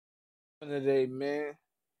Today, man.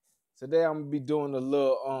 Today I'm gonna be doing a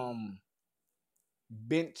little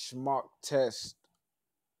benchmark test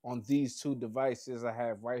on these two devices I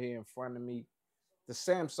have right here in front of me. The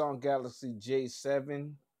Samsung Galaxy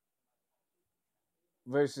J7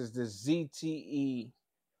 versus the ZTE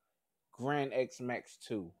Grand X Max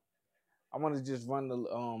 2. I want to just run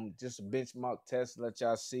the just a benchmark test, let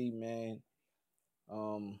y'all see, man.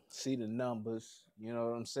 See the numbers, you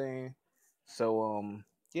know what I'm saying? So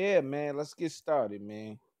yeah, man, let's get started,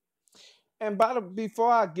 man. And before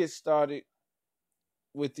I get started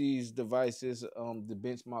with these devices, the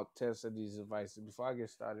benchmark test of these devices. Before I get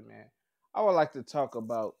started, man, I would like to talk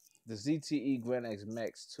about the ZTE Grand X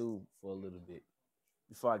Max 2 for a little bit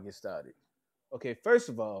before I get started. Okay, first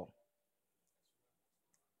of all,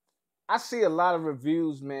 I see a lot of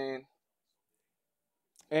reviews, man,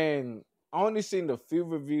 and I only seen a few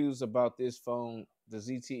reviews about this phone, the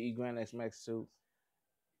ZTE Grand X Max 2,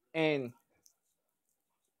 and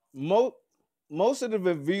most most of the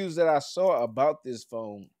reviews that I saw about this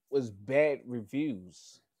phone was bad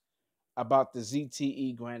reviews about the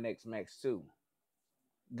ZTE Grand X Max 2.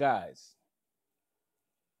 Guys,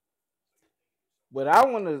 what I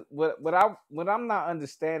want to what I'm not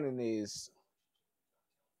understanding is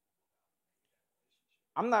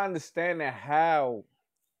I'm not understanding how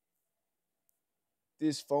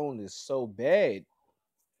this phone is so bad.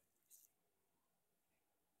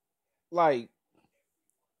 Like,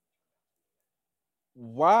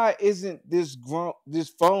 why isn't this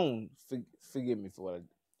phone? Forgive me for what I.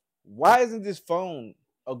 Why isn't this phone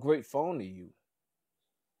a great phone to you?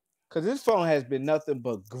 Because this phone has been nothing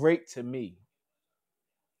but great to me.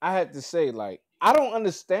 I had to say, like, I don't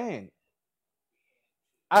understand.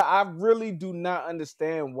 I really do not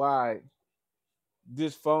understand why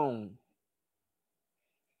this phone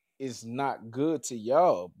is not good to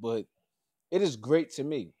y'all, but it is great to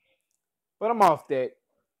me. But I'm off that.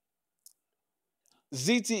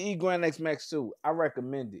 ZTE Grand X Max 2, I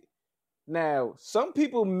recommend it. Now, some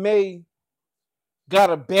people may got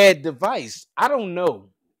a bad device. I don't know.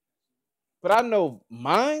 But I know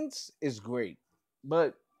mine's is great.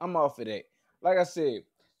 But I'm off of that. Like I said,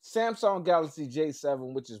 Samsung Galaxy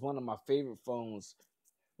J7, which is one of my favorite phones,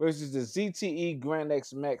 versus the ZTE Grand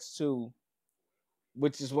X Max 2,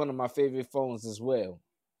 which is one of my favorite phones as well.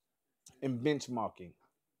 In benchmark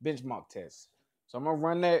tests. So I'm gonna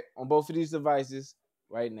run that on both of these devices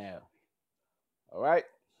right now. All right.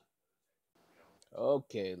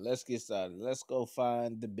 Okay, let's get started. Let's go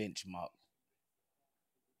find the benchmark.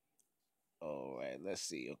 All right, let's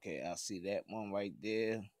see. Okay, I see that one right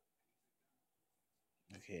there.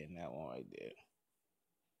 Okay, and that one right there.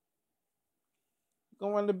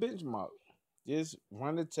 Gonna run the benchmark. Just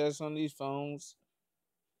run the test on these phones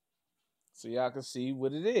so y'all can see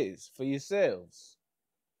what it is for yourselves.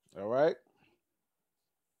 All right.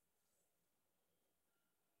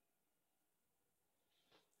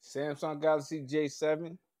 Samsung Galaxy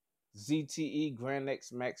J7, ZTE Grand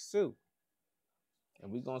X Max 2.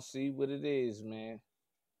 And we're gonna see what it is, man.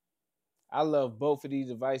 I love both of these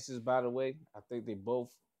devices, by the way. I think they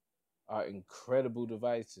both are incredible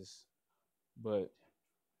devices. But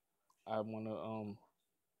I wanna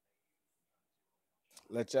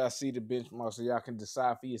let y'all see the benchmark so y'all can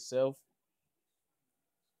decide for yourself.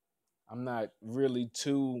 I'm not really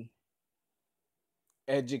too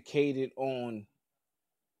educated on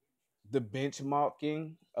the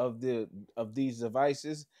benchmarking of these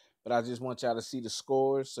devices, but I just want y'all to see the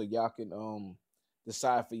scores so y'all can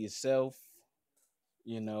decide for yourself,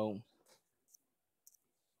 you know.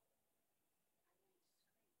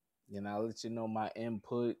 And I'll let you know my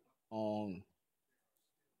input on,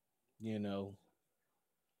 you know,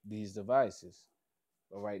 these devices.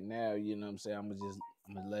 But right now, you know what I'm saying, I'm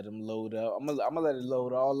gonna let them load up. I'm gonna let it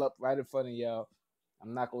load all up right in front of y'all.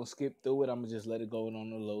 I'm not gonna skip through it. I'm gonna just let it go on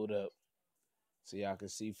the load up so y'all can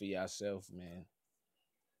see for yourself, man.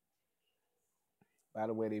 By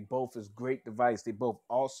the way, they both is great device. They both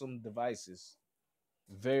awesome devices.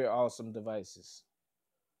 Very awesome devices.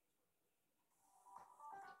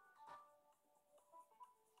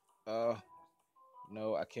 Uh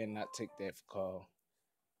no, I cannot take that call.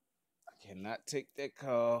 I cannot take that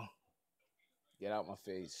call. Get out my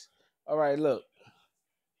face. All right, look.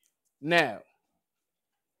 Now,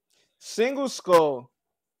 single score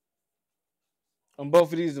on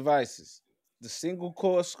both of these devices. The single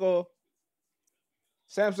core score,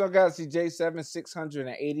 Samsung Galaxy J7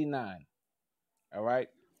 689. All right.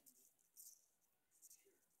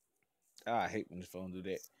 Oh, I hate when this phone do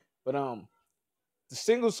that. But the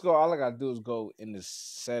single score, all I gotta do is go in the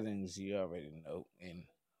settings, you already know, and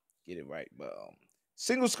get it right. But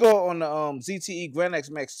Single score on the ZTE Grand X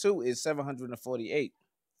Max 2 is 748,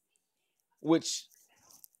 which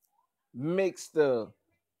makes the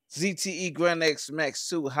ZTE Grand X Max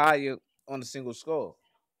 2 higher on the single score.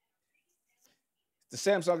 The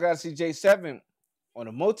Samsung Galaxy J7 on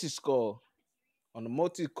the multi-core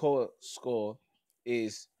score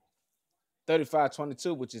is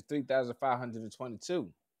 3522, which is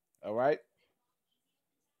 3,522. All right.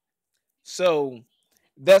 So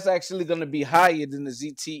that's actually going to be higher than the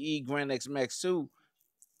ZTE Grand X Max 2,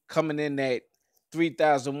 coming in at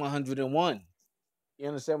 3,101. You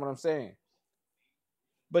understand what I'm saying?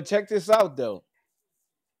 But check this out though.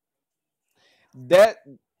 That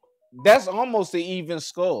that's almost an even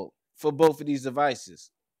score for both of these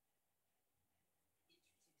devices.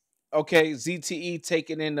 Okay, ZTE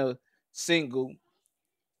taking in a single,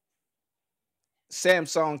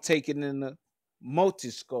 Samsung taking in a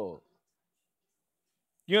multi score.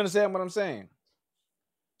 You understand what I'm saying?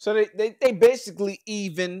 So they basically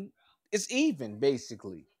even. It's even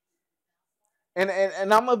basically. And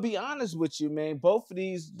I'm gonna be honest with you, man. Both of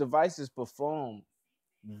these devices perform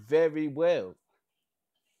very well,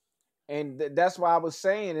 and that's why I was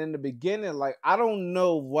saying in the beginning, like I don't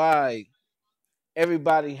know why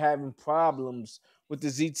everybody having problems with the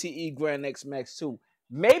ZTE Grand X Max 2.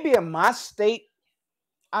 Maybe in my state,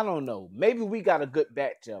 I don't know. Maybe we got a good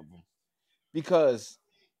batch of them because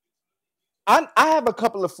I have a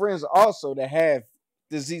couple of friends also that have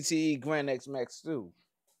the ZTE Grand X Max 2,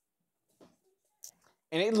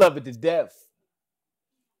 and they love it to death.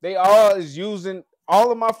 They all is using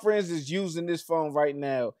all of my friends is using this phone right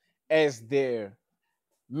now as their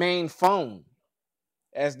main phone,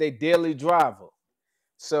 as their daily driver.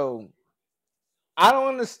 So I don't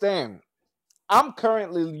understand. I'm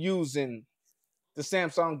currently using the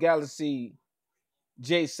Samsung Galaxy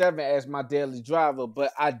J7 as my daily driver,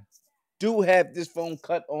 but I do have this phone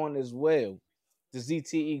cut on as well, the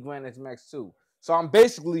ZTE Grand X Max 2. So I'm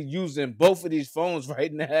basically using both of these phones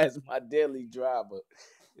right now as my daily driver.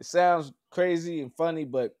 It sounds crazy and funny,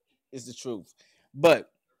 but it's the truth.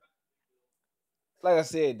 But like I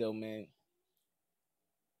said though, man,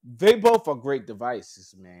 they both are great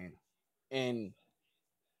devices, man. And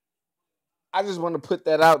I just want to put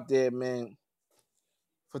that out there, man.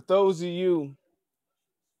 For those of you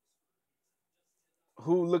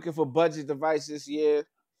who looking for budget devices, yeah,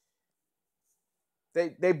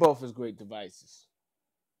 they both is great devices.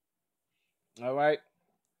 All right.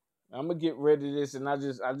 I'm gonna get rid of this and I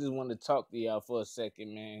just want to talk to y'all for a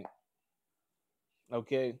second, man.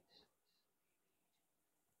 Okay.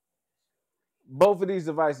 Both of these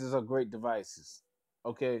devices are great devices.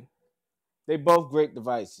 Okay. They both great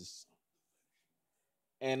devices.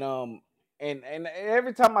 And and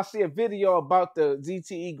every time I see a video about the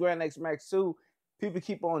ZTE Grand X Max 2, people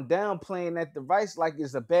keep on downplaying that device like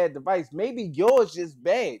it's a bad device. Maybe yours is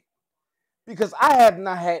bad. Because I have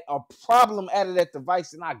not had a problem out of that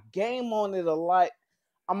device and I game on it a lot.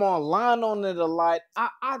 I'm online on it a lot.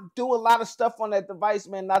 I do a lot of stuff on that device,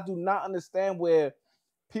 man. I do not understand where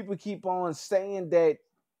people keep on saying that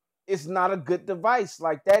it's not a good device.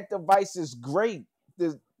 Like that device is great.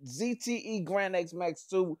 The ZTE Grand X Max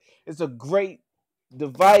 2 is a great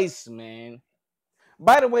device, man.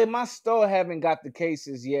 By the way, my store haven't got the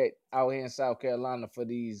cases yet out here in South Carolina for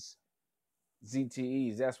these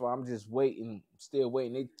ZTEs. That's why I'm just waiting, still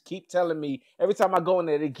waiting. They keep telling me every time I go in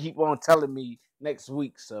there, they keep on telling me next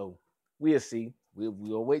week. So we'll see.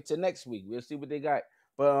 We'll wait till next week. We'll see what they got.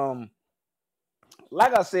 But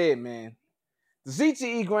like I said, man, the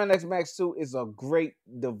ZTE Grand X Max 2 is a great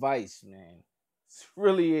device, man. It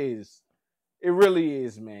really is. It really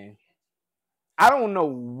is, man. I don't know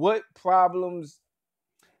what problems.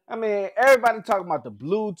 I mean, everybody talking about the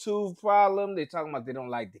Bluetooth problem. They talking about they don't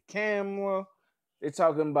like the camera. They're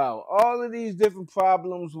talking about all of these different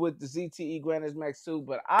problems with the ZTE Grand X Max 2,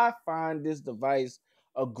 but I find this device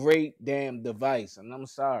a great damn device. And I'm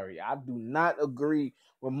sorry, I do not agree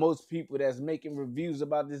with most people that's making reviews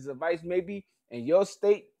about this device. Maybe in your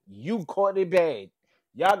state, you caught it bad.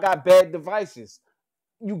 Y'all got bad devices.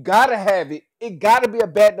 You gotta have it. It gotta be a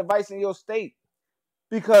bad device in your state.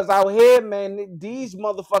 Because out here, man, these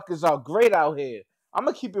motherfuckers are great out here. I'm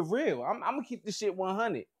gonna keep it real. I'm gonna keep this shit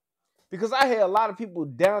 100. Because I hear a lot of people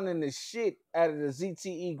down in the shit out of the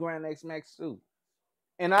ZTE Grand X Max 2.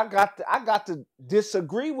 And I got to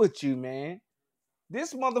disagree with you, man.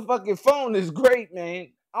 This motherfucking phone is great,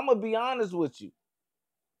 man. I'm gonna be honest with you.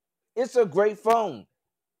 It's a great phone.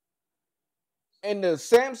 And the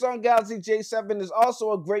Samsung Galaxy J7 is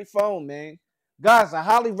also a great phone, man. Guys, I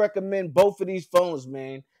highly recommend both of these phones,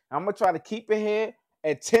 man. I'm gonna try to keep it here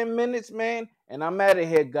at 10 minutes, man. And I'm out of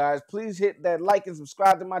here, guys. Please hit that like and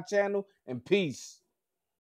subscribe to my channel. And peace.